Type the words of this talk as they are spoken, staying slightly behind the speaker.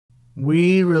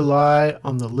We rely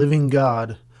on the living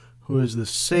God, who is the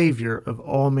Savior of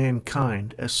all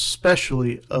mankind,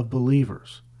 especially of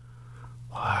believers.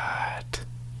 What?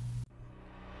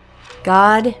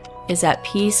 God is at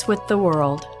peace with the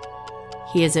world.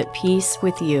 He is at peace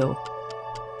with you.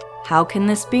 How can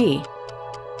this be?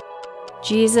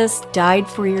 Jesus died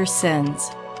for your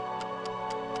sins.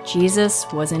 Jesus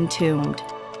was entombed.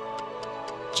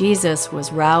 Jesus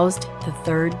was roused the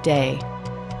third day.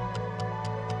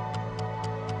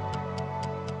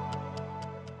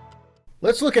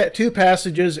 Let's look at two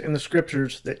passages in the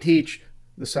Scriptures that teach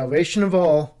the salvation of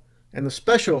all and the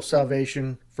special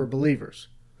salvation for believers.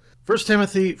 1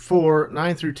 Timothy 4,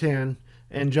 9 through 10,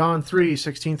 and John 3,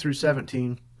 16 through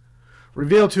 17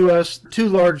 reveal to us two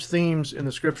large themes in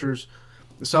the Scriptures: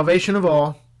 the salvation of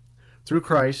all through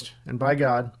Christ and by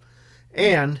God,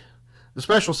 and the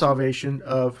special salvation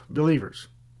of believers,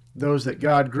 those that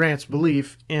God grants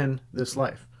belief in this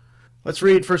life. Let's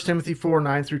read 1 Timothy 4,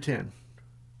 9 through 10.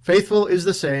 Faithful is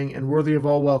the saying, and worthy of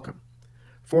all welcome.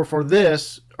 For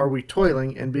this are we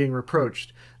toiling and being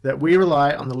reproached, that we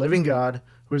rely on the living God,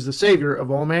 who is the Savior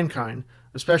of all mankind,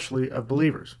 especially of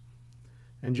believers.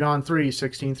 And John 3,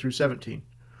 16 through 17.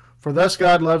 For thus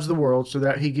God loves the world, so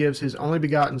that he gives his only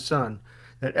begotten Son,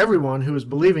 that everyone who is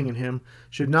believing in him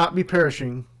should not be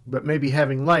perishing, but may be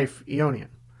having life Aeonian.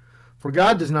 For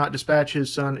God does not dispatch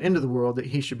his Son into the world that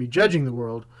he should be judging the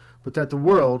world, but that the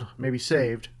world may be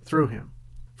saved through him.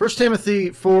 1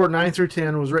 Timothy 4, 9 through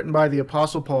 10 was written by the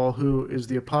Apostle Paul, who is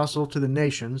the apostle to the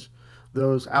nations,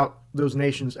 those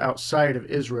nations outside of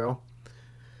Israel.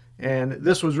 And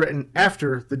this was written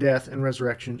after the death and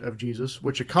resurrection of Jesus,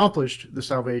 which accomplished the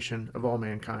salvation of all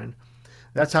mankind.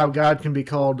 That's how God can be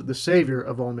called the Savior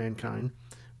of all mankind,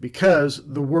 because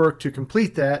the work to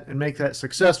complete that and make that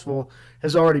successful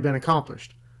has already been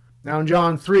accomplished. Now in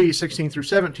John 3, 16 through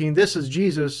 17, this is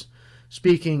Jesus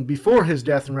speaking before his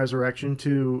death and resurrection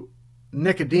to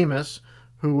Nicodemus,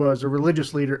 who was a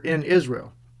religious leader in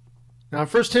Israel. Now in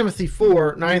 1 Timothy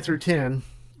 4, 9 through 10,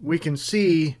 we can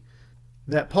see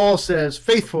that Paul says,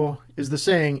 faithful is the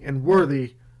saying, and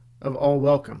worthy of all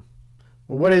welcome.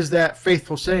 Well, what is that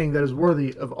faithful saying that is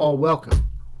worthy of all welcome?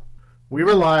 We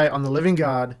rely on the living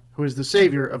God, who is the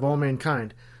Savior of all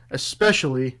mankind,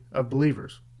 especially of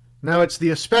believers. Now it's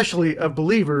the especially of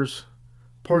believers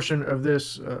portion of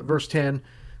this verse 10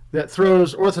 that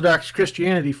throws Orthodox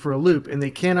Christianity for a loop, and they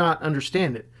cannot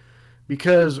understand it,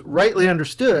 because rightly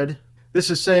understood, this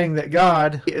is saying that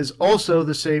God is also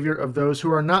the Savior of those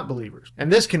who are not believers.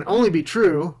 And this can only be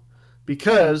true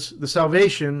because the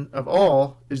salvation of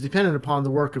all is dependent upon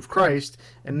the work of Christ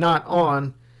and not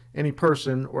on any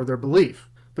person or their belief.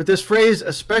 But this phrase,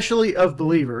 especially of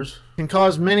believers, can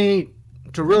cause many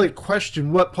to really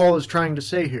question what Paul is trying to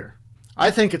say here. I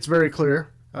think it's very clear.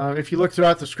 If you look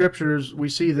throughout the Scriptures, we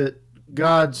see that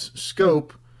God's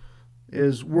scope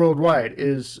is worldwide,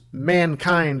 is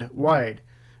mankind-wide.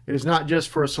 It is not just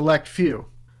for a select few.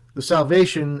 The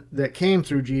salvation that came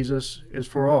through Jesus is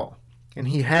for all, and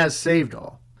he has saved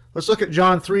all. Let's look at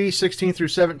John 3, 16 through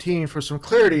 17 for some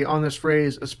clarity on this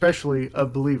phrase, especially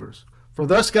of believers. For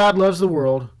thus God loves the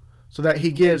world, so that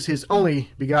he gives his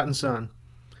only begotten Son,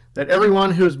 that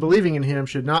everyone who is believing in him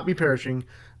should not be perishing,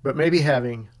 but may be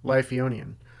having life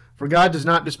Aeonian. For God does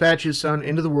not dispatch his Son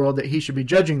into the world that he should be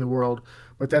judging the world,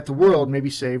 but that the world may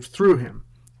be saved through him.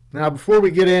 Now, before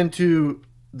we get into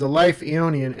the life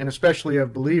Aeonian, and especially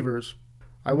of believers,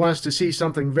 I want us to see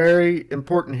something very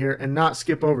important here and not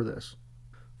skip over this.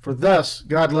 For thus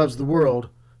God loves the world,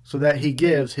 so that he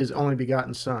gives his only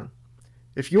begotten Son.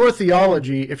 If your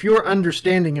theology, if your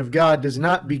understanding of God does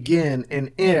not begin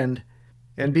and end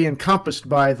and be encompassed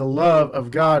by the love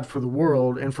of God for the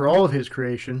world and for all of his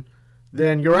creation,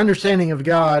 then your understanding of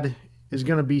God is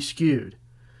going to be skewed.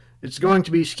 It's going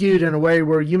to be skewed in a way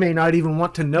where you may not even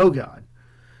want to know God,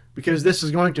 because this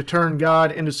is going to turn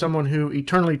God into someone who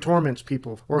eternally torments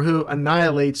people or who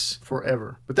annihilates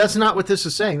forever. But that's not what this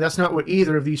is saying. That's not what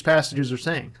either of these passages are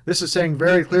saying. This is saying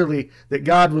very clearly that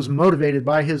God was motivated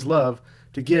by his love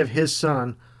to give his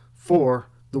Son for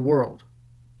the world.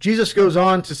 Jesus goes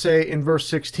on to say in verse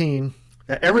 16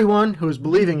 that everyone who is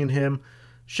believing in him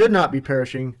should not be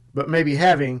perishing, but may be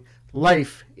having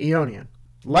life Aeonian.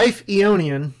 Life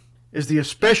Aeonian is the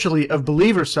especially of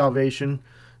believer salvation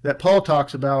that Paul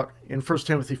talks about in 1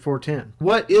 Timothy 4:10.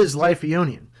 What is life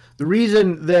Aeonian? The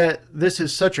reason that this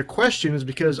is such a question is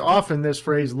because often this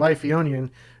phrase life Aeonian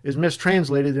is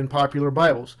mistranslated in popular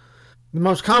Bibles. The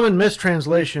most common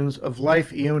mistranslations of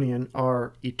life Aeonian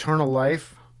are eternal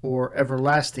life or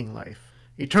everlasting life.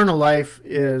 Eternal life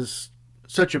is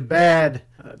such a bad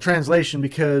translation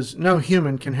because no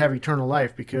human can have eternal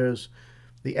life, because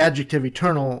The adjective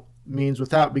eternal means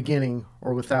without beginning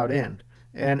or without end.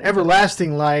 And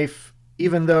everlasting life,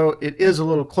 even though it is a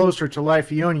little closer to life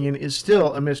Eonian, is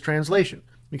still a mistranslation,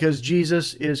 because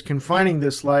Jesus is confining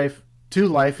this life to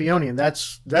life Eonian.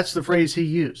 That's the phrase he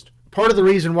used. Part of the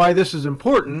reason why this is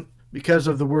important, because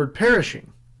of the word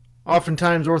perishing.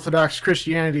 Oftentimes Orthodox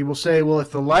Christianity will say, well,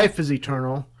 if the life is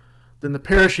eternal, then the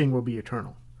perishing will be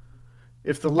eternal.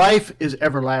 If the life is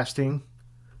everlasting,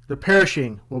 the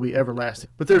perishing will be everlasting.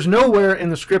 But there's nowhere in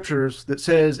the scriptures that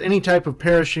says any type of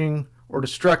perishing or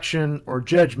destruction or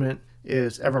judgment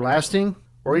is everlasting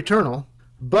or eternal,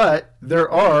 but there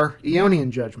are Eonian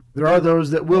judgments. There are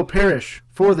those that will perish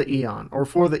for the eon or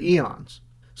for the eons.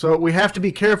 So we have to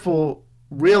be careful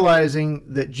realizing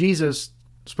that Jesus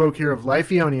spoke here of life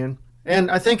Eonian,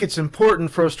 and I think it's important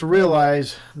for us to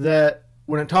realize that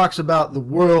when it talks about the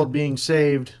world being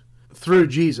saved through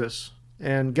Jesus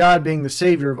and God being the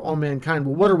Savior of all mankind,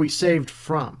 well, what are we saved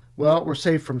from? Well, we're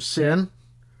saved from sin,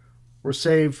 we're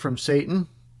saved from Satan,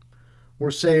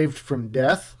 we're saved from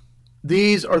death.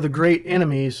 These are the great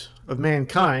enemies of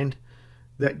mankind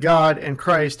that God and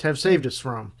Christ have saved us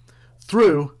from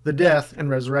through the death and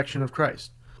resurrection of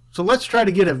Christ. So let's try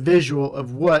to get a visual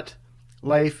of what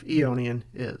life Eonian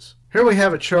is. Here we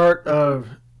have a chart of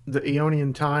the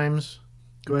Eonian times.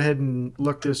 Go ahead and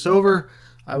look this over.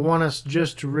 I want us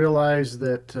just to realize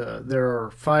that there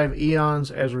are 5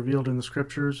 eons as revealed in the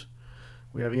scriptures.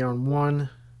 We have eon 1,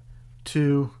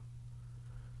 2,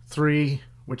 3,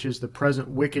 which is the present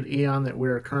wicked eon that we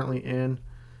are currently in,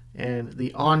 and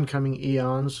the oncoming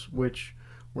eons, which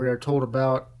we are told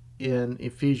about in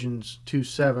Ephesians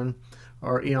 2:7,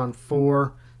 are eon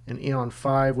 4 and eon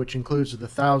 5, which includes the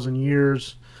 1,000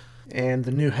 years and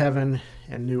the new heaven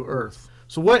and new earth.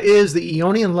 So what is the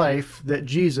Eonian life that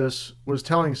Jesus was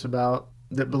telling us about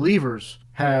that believers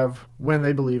have when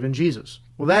they believe in Jesus?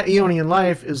 Well, that Eonian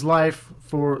life is life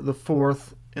for the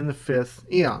 4th and the 5th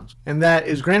eons. And that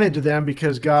is granted to them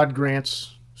because God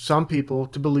grants some people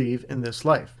to believe in this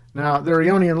life. Now, their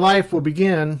Eonian life will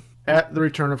begin at the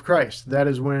return of Christ. That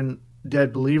is when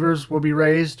dead believers will be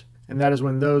raised, and that is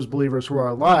when those believers who are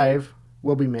alive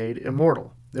will be made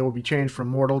immortal. They will be changed from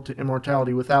mortal to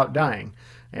immortality without dying,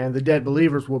 and the dead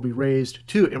believers will be raised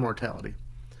to immortality.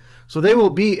 So they will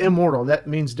be immortal. That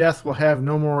means death will have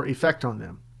no more effect on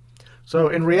them. So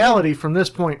in reality, from this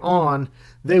point on,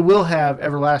 they will have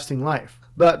everlasting life.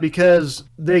 But because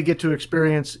they get to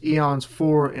experience eons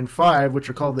 4 and 5, which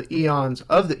are called the eons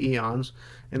of the eons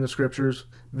in the scriptures,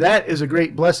 that is a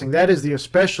great blessing. That is the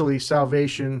especially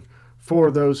salvation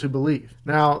for those who believe.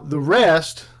 Now, the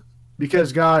rest,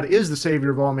 because God is the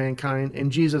Savior of all mankind,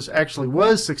 and Jesus actually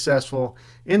was successful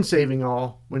in saving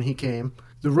all when he came,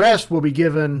 the rest will be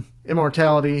given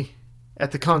immortality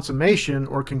at the consummation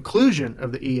or conclusion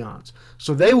of the eons.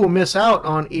 So they will miss out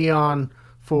on eon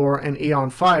 4 and eon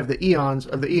 5, the eons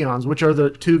of the eons, which are the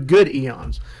 2 good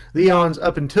eons. The eons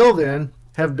up until then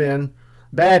have been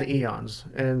bad eons,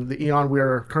 and the eon we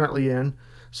are currently in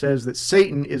says that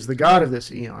Satan is the god of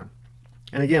this eon.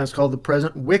 And again, it's called the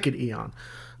present wicked eon.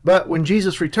 But when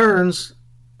Jesus returns,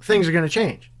 things are going to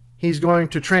change. He's going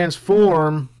to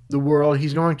transform the world.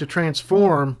 He's going to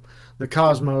transform the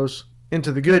cosmos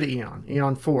into the good eon,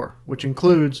 eon 4, which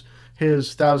includes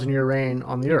his 1,000-year reign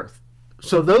on the earth.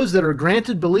 So those that are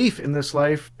granted belief in this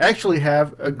life actually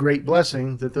have a great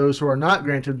blessing that those who are not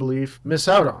granted belief miss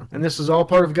out on. And this is all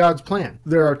part of God's plan.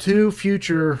 There are 2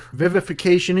 future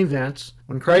vivification events,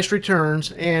 when Christ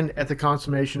returns and at the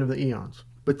consummation of the eons.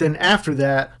 But then after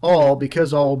that, all,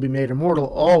 because all will be made immortal,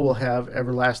 all will have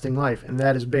everlasting life. And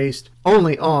that is based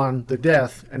only on the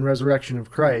death and resurrection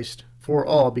of Christ for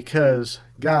all, because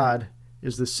God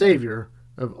is the Savior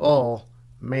of all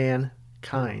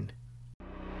mankind.